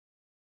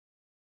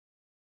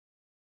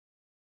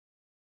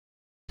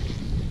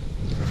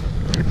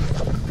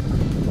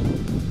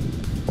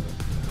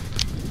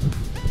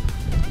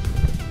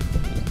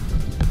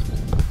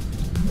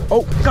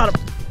Got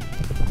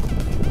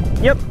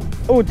him. Yep.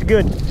 Oh, it's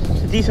good.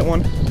 It's a decent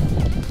one.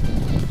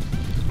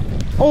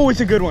 Oh,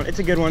 it's a good one. It's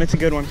a good one. It's a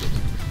good one.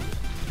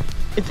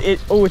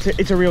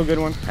 It's a real good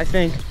one, I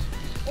think.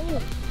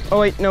 Oh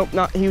wait, nope,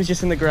 not. He was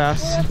just in the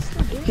grass.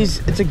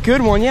 It's a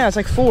good one. Yeah, it's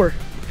like 4.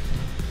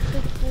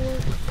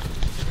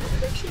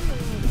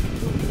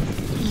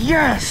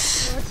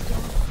 Yes.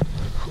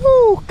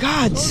 Oh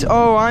God.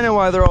 Oh, I know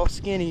why they're all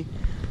skinny.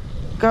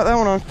 Got that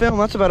one on film.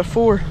 That's about a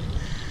 4.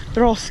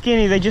 They're all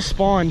skinny. They just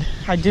spawned.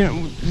 I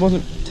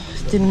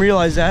didn't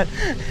realize that.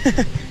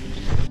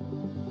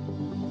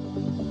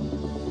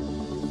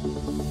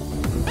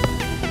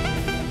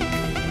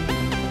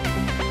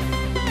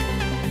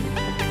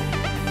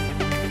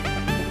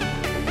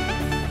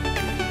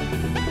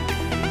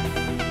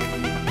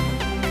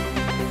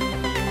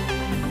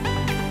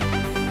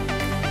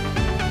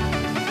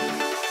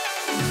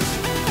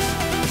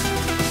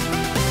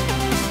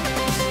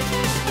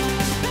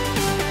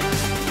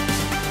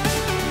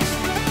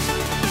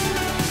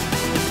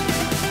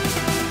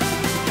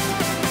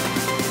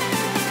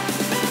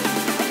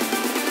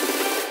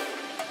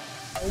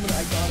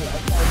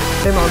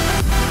 Hey Mom,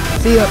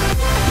 see ya.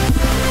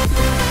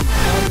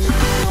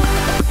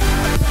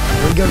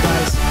 Here we go,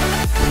 guys.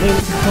 We made it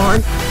to the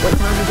barn. What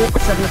time is it?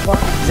 7 o'clock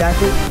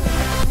exactly.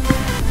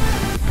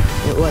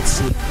 Well, let's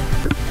see.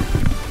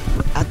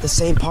 At the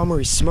same palm where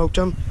we smoked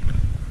them.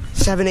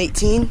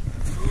 7:18.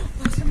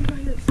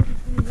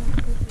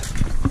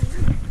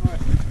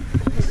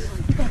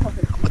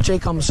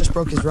 Jake almost just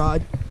broke his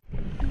rod.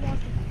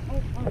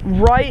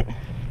 Right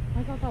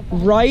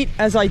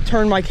as I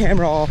turned my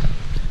camera off.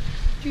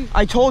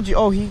 I told you.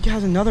 Oh, he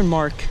has another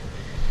mark.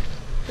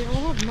 They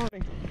all have marks.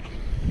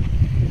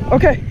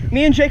 Okay,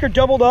 me and Jake are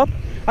doubled up.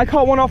 I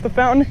caught one off the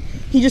fountain.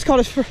 He just caught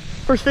his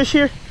first fish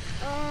here.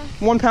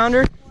 1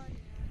 pounder.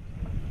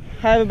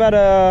 I have about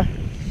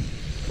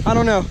I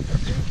don't know.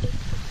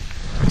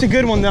 It's a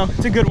good one though.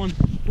 It's a good one.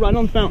 Right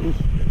on the fountain.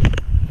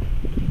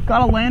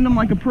 Gotta land him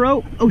like a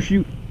pro. Oh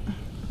shoot.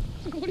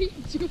 What are you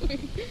doing?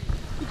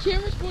 The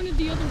camera's pointed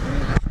the other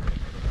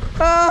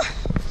way.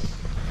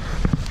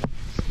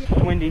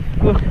 Windy.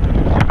 Look, it's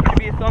gonna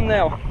be a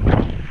thumbnail.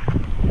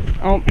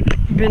 I'll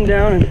bend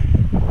down and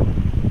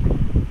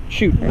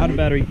shoot, out of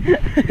battery.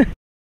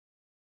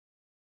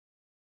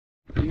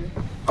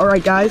 All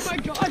right, guys. Oh my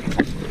God.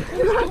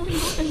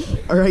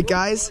 All right,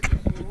 guys.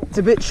 It's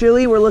a bit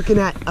chilly. We're looking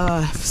at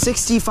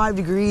 65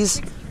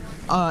 degrees.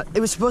 It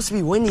was supposed to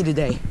be windy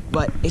today,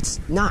 but it's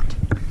not.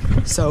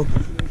 So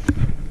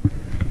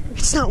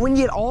it's not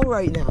windy at all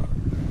right now.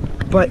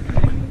 But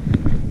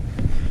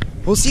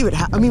we'll see what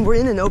happens. I mean, we're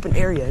in an open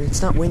area and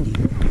it's not windy.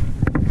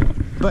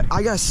 But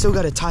I still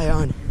gotta tie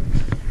on.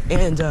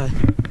 And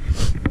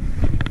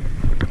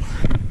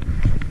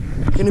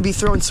gonna be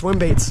throwing swim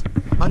baits,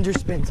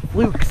 underspins,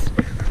 flukes.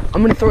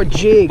 I'm gonna throw a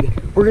jig.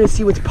 We're gonna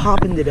see what's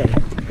popping today.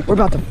 We're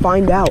about to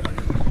find out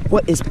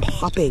what is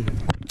popping.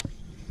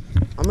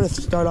 I'm gonna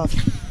start off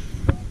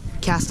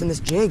casting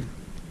this jig.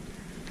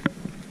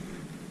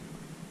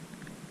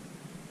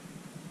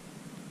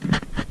 I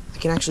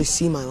can actually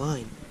see my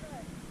line.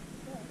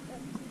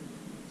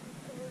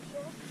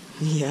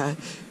 Yeah,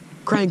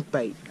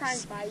 crankbait,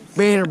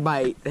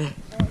 bannerbait.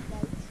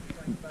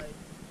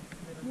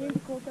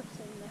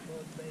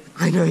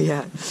 I know,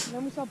 yeah. And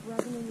then we saw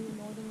Brevin and we were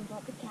molding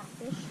about the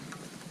catfish.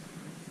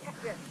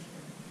 Catfish.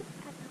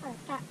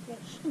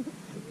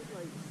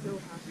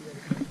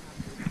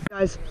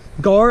 Guys,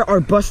 gar are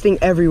busting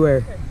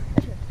everywhere.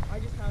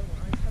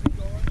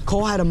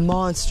 Cole had a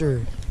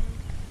monster.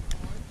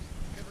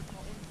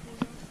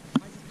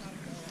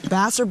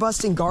 Bass are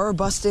busting, gar are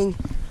busting.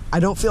 I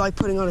don't feel like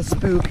putting on a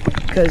spook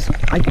because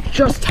I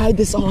just tied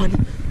this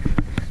on.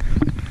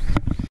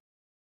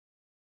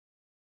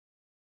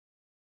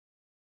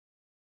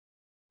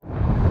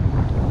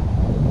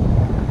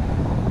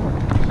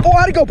 Oh,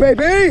 how'd it go,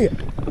 baby?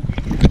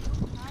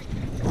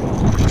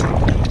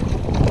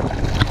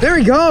 There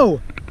we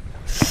go.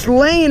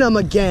 Slaying them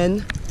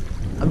again.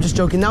 I'm just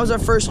joking. That was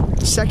our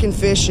second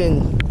fish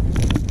in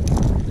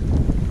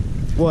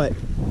what?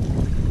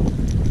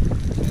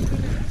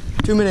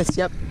 2 minutes,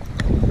 yep.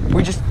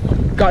 We just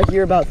got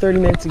here about 30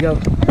 minutes ago.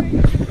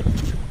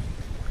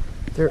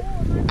 They're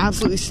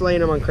absolutely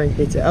slaying them on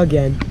crankbaits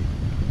again.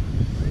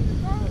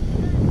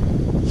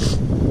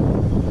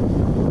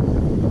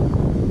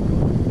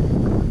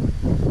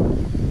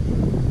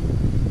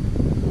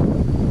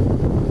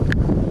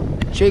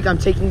 Jake, I'm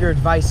taking your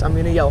advice. I'm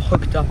gonna yell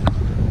hooked up,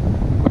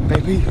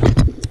 baby.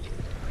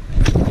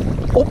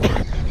 Oh.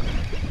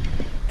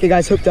 Okay,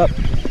 guys, hooked up.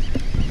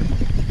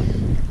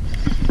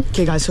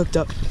 Okay, guys, hooked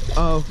up.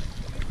 Oh.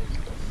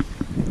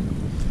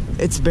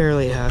 It's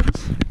barely hooked.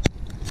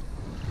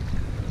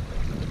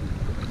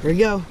 There you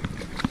go.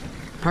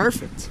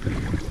 Perfect.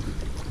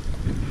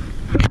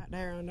 Right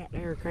there on that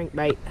there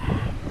crankbait.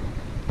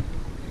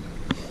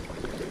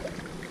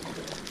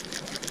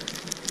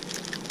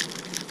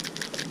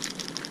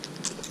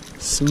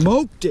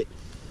 Smoked it.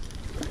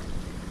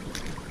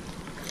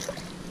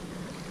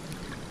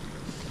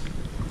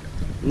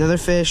 Another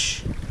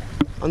fish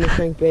on the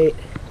crankbait.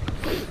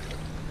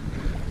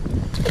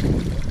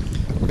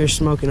 We're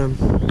smoking them.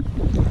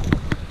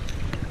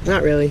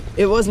 Not really.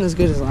 It wasn't as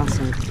good as last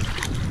time.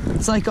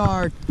 It's like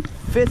our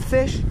 5th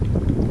fish.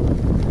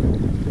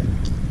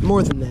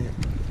 More than that.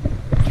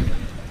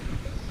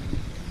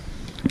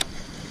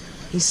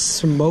 He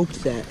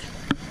smoked that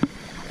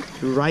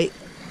right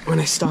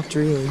when I stopped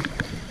reeling.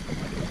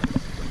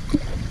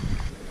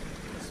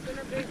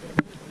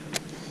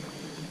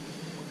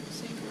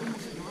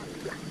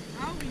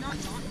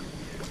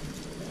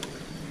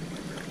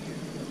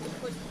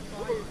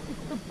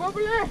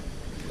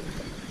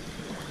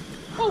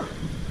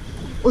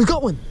 Oh, he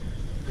got one!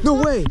 No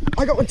way!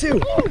 I got one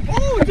too!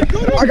 Oh, it's a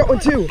good one! I got one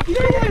too! You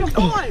got like a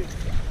 5!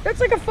 That's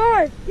like a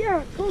 5.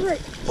 Yeah, Cole's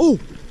right. Oh!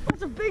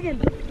 That's a big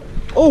one.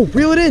 Oh,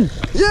 reel it in!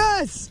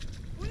 Yes!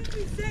 What did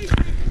we say,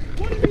 Jake?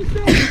 What did we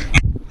say?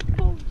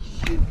 Oh,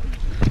 shoot.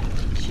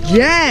 What did we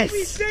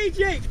Yes! say,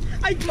 Jake?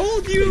 I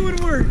told you it would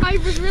work. I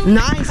was really...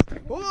 Nice!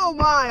 Oh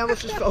my! I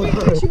almost just fell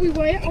over. Should we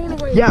weigh it? I want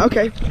to weigh it. Yeah,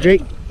 okay.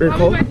 Drake, or How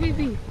Cole? many my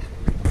PB?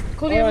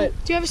 Cole, do you, Alright.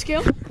 do you have a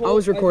scale? I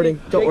was recording.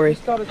 think Don't Jake worry.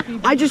 just got his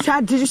PB. I just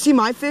had, did you see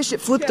my fish? It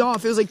flipped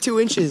off. It was like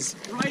 2 inches.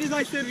 Right as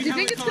I said we Do you have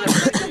think a it's gonna time.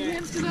 affect my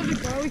hands because I have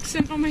the garlic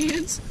scent on my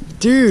hands?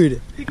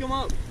 Dude, Pick him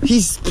up.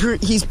 he's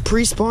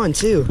pre-spawned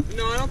too.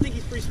 No, I don't think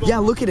he's pre-spawned. Yeah,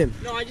 look at him.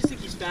 No, I just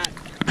think he's fat.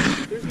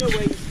 There's no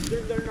way.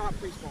 They're not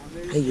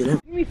pre-spawned. Hey, you know.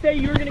 Didn't we say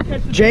you were going to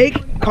catch the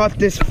Jake caught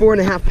this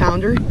 4.5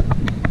 pounder.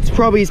 It's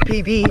probably his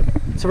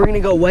PB. So we're gonna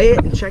go weigh it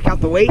and check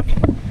out the weight.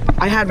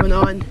 I had one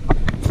on,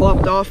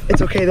 flopped off.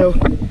 It's okay though.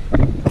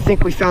 I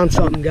think we found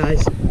something,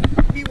 guys.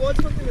 He was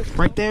something that's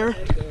Right there.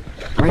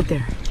 Right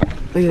there.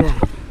 Look at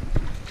that.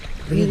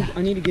 Look at that.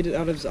 I need to get it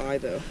out of his eye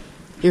though.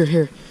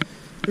 Here.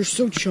 They're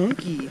so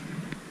chunky.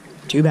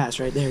 2 bass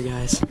right there,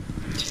 guys.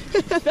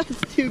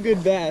 That's 2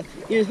 good bass.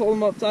 You just hold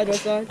them up side by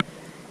side.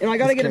 And I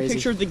gotta That's get crazy. a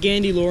picture of the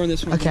Gandy lure in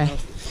this one. Okay.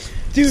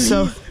 Dude,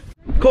 So,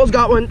 Cole's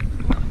got one.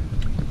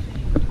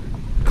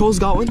 Cole's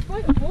got one.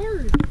 Quite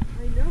hard.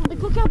 I know. Like,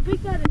 look how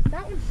big that is.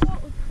 That one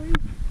fought like crazy.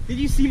 did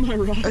you see my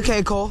rod?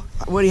 Okay, Cole,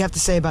 what do you have to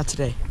say about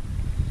today?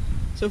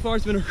 So far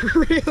it's been a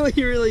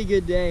really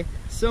good day.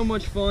 So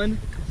much fun.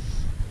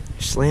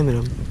 You're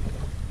slamming them.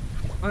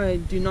 I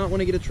do not want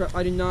to get a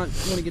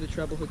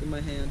treble hook in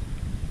my hand.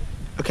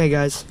 Okay,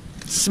 guys,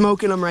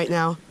 smoking them right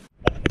now.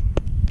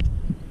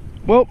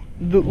 Well,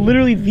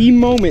 literally the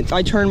moment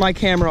I turned my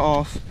camera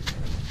off,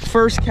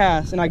 first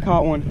cast, and I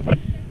caught one.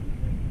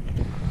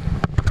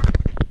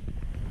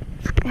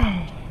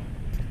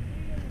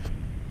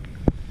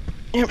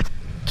 Yep,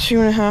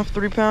 2.5,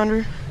 3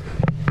 pounder.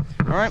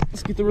 All right,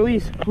 let's get the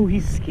release. Oh,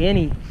 he's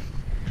skinny.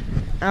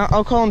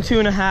 I'll call him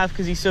 2.5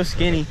 because he's so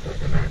skinny.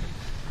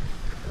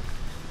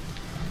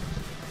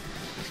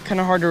 It's kind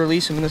of hard to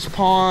release him in this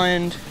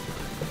pond.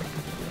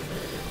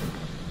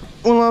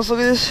 One last look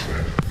at this.